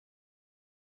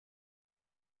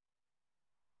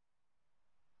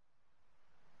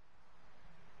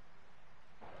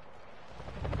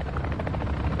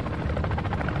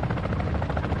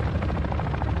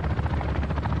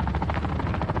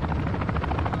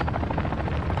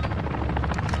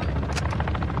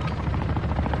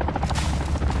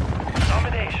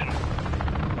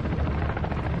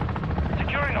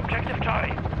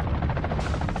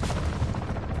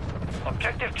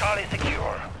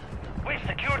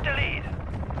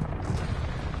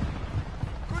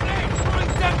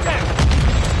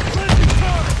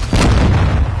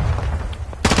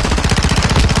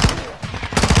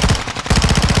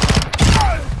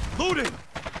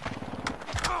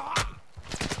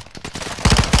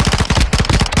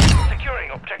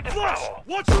Bravo.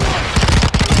 Watch your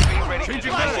right! Ready to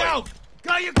Changing deploy. back out!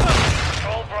 Got you covered!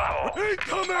 Control Bravo.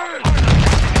 Incoming!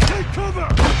 Take cover!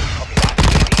 Copy that.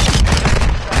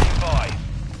 Standing by.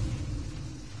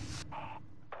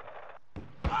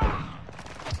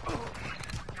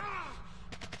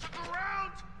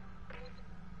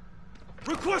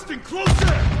 Requesting close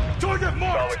air! Target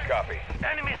marked! Solid copy.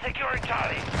 Enemy securing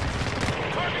Charlie.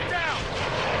 Target down!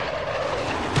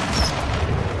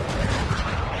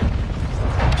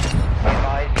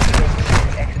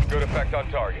 Good effect on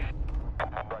target.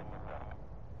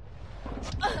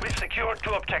 We've secured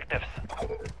 2 objectives.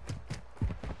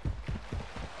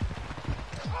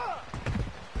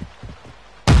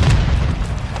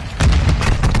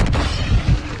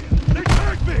 They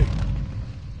tagged me!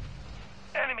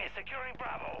 Enemy securing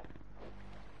Bravo.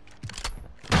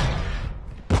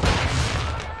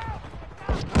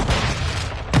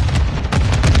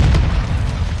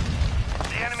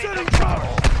 The enemy Setting took Bravo.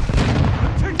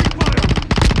 I'm taking fire!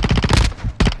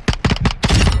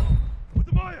 With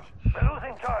the Maya! We're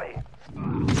losing Charlie.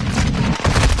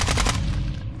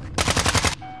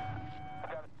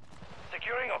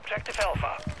 Securing objective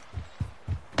Alpha.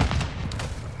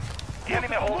 The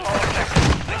enemy holds all objectives.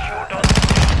 Secured on.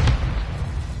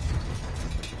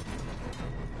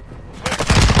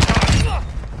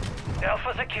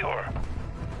 Alpha secure.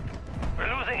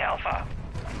 We're losing Alpha.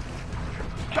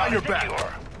 Got your back.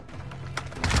 Secure.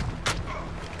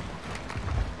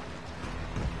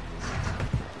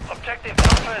 Objective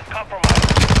Alpha is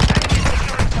compromised. Enemy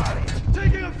securing Charlie.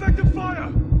 Taking effective fire!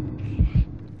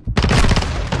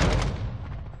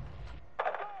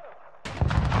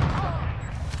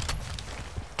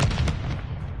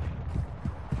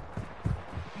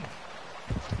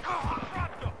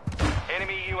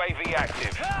 Enemy UAV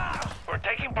active. We're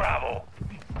taking Bravo.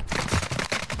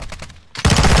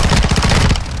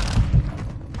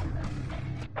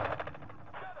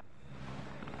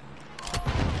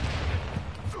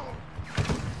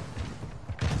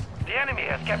 The enemy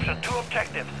has captured 2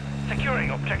 objectives. Securing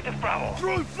objective Bravo.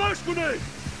 Throwing flash grenade!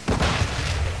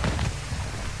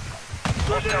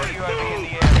 Hostile UAV in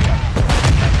the area.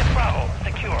 Objective Bravo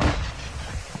secure.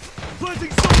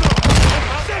 Planting sonar!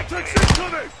 Semtex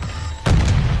incoming!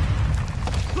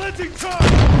 Planting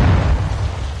charge!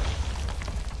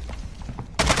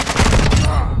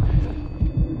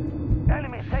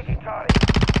 Enemy taking Charlie.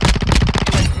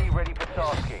 UAV ready for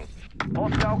tasking.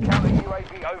 Hostile counter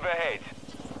UAV overhead.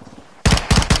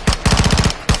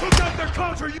 Look out their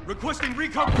counter! Requesting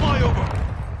recon flyover!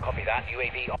 Copy that,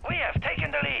 UAV. We have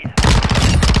taken the lead.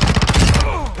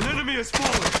 An enemy has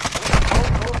fallen!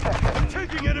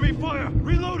 Taking enemy fire!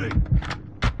 Reloading!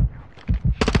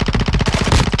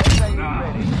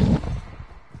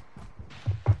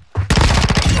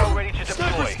 Ready to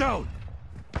Sniper's deploy. down!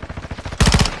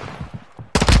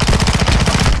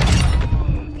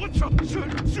 What's up?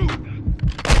 Shoot!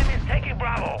 Enemy is taking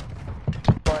Bravo.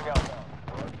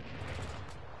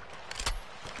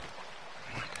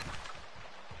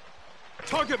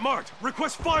 Target marked!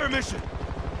 Request fire mission!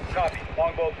 Copy.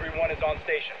 Longbow 3-1 is on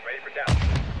station. Ready for down.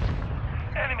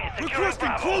 Enemy securing Requesting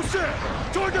Bravo. close air!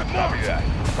 Target Copy marked! that.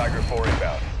 Tiger 4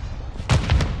 inbound.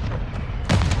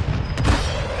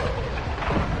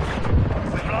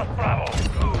 We've lost Bravo.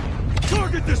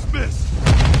 Target dismissed!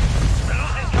 We're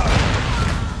losing Charlie.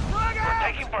 We're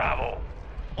taking Bravo.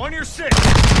 On your 6!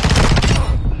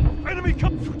 Enemy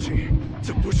come! Fuji!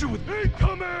 To push it with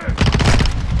incoming!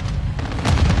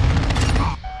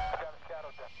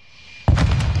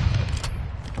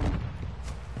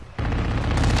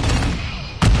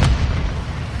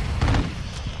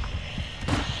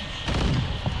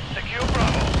 Secure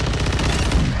Bravo.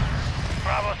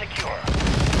 Bravo secure.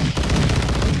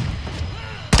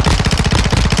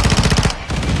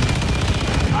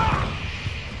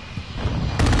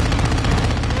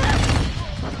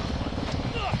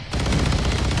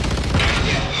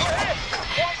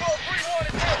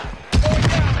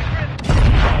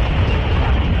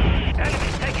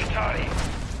 Enemy taking Charlie.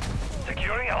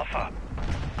 Securing Alpha.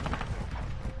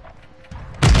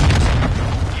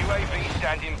 UAV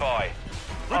standing by.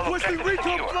 All Requesting objectives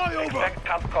recon secure. flyover!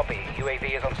 Expect copy. UAV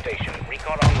is on station.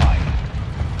 Recon online.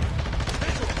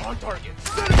 On target!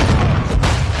 Setting charge!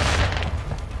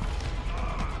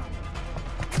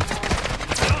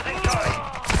 Losing Charlie.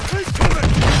 Incoming!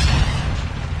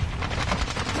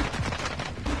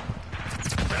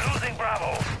 We're losing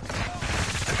Bravo.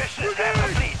 The mission is half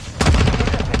complete.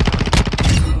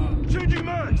 Changing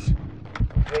mags!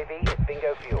 UAV is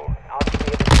bingo fuel. RTB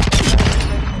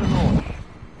to launch.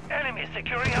 Enemy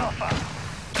securing Alpha.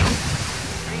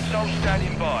 Green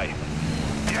standing by.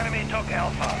 The enemy took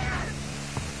Alpha.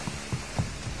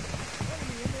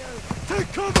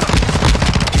 Cover!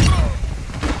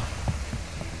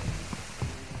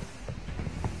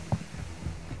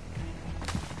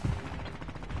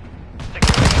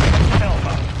 Securing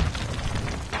Alpha.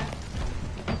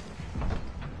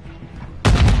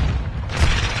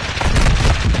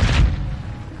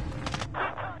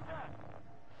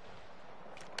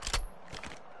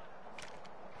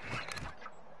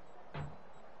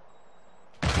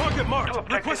 Target marked. Two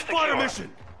objectives Request fire secure.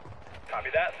 mission. Copy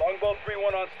that. Longbow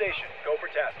 3-1 on station. Go for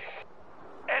tasking.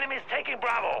 Enemies taking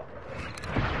Bravo.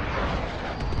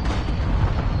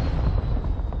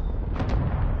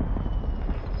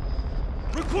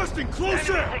 Requesting close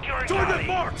Enemy air. securing Target Charlie.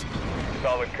 marked.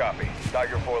 Solid copy.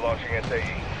 Tiger 4 launching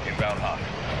SAE. Inbound hot.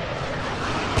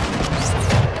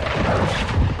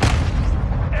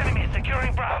 Enemy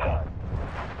securing Bravo.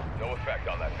 No effect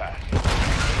on that pass.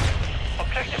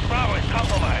 Objective Bravo is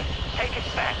compromised. Take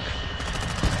it back.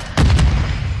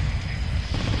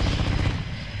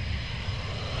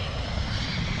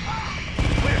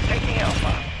 We're taking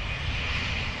Alpha.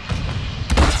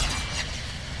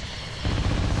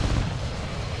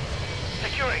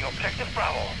 Securing Objective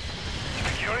Bravo.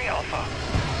 Securing Alpha.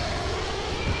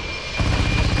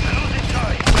 Losing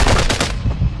Charlie.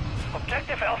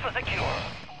 Objective Alpha secure.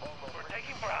 We're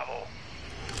taking Bravo.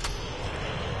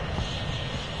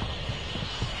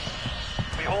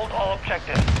 We hold all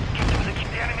objectives. Keep them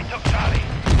secure. The enemy took Charlie.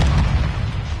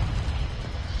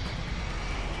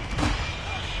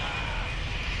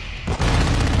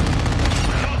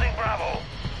 We're losing Bravo.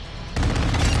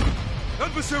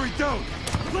 Adversary down.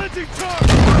 Planting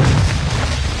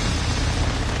charge.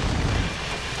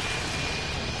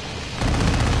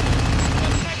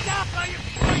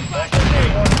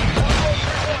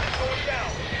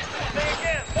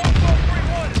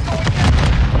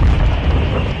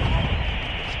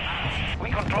 We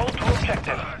control two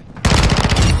objectives.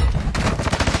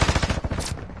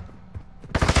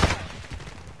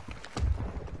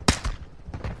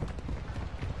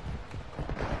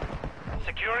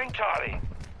 Securing Charlie.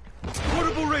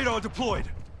 Portable radar deployed.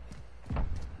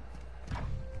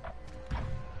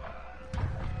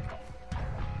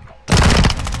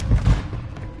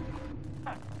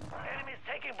 Enemies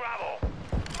taking Bravo.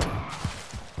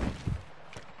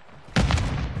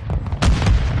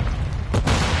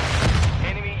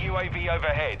 Enemy UAV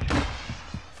overhead.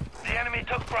 The enemy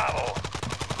took Bravo.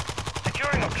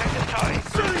 Securing objective Charlie.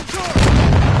 Setting charge.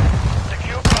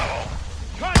 Secure Bravo.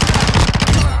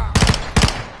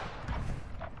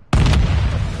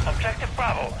 Objective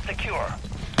Bravo secure.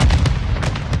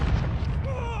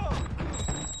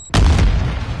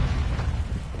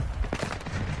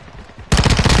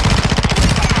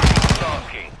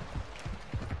 Tasking.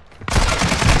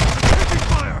 Taking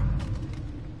fire.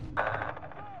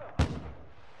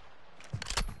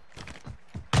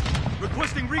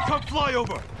 Requesting recon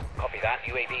flyover. Copy that.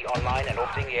 UAV online and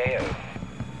orbiting the AO.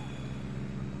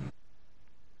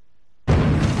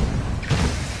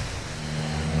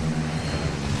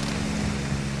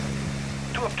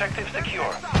 Two objectives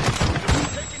secure.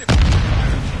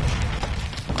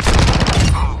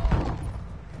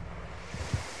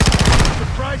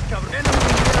 Surprise cover. Enemy.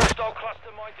 Hostile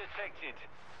cluster mine detected.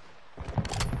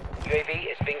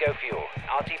 UAV is bingo fuel.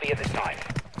 RTB at this time.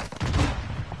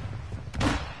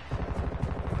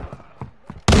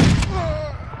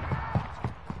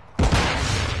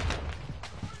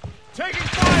 Taking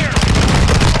fire.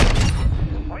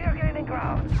 We are gaining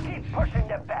ground. Keep pushing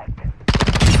them back.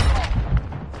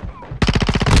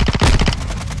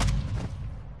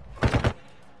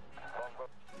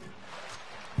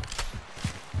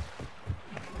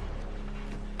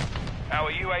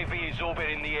 Our UAV is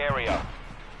orbiting the area.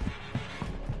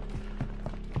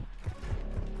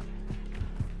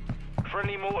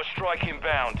 Friendly mortar strike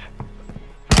inbound.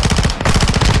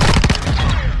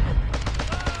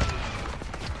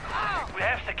 We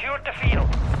have secured the field.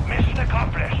 Mission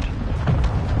accomplished.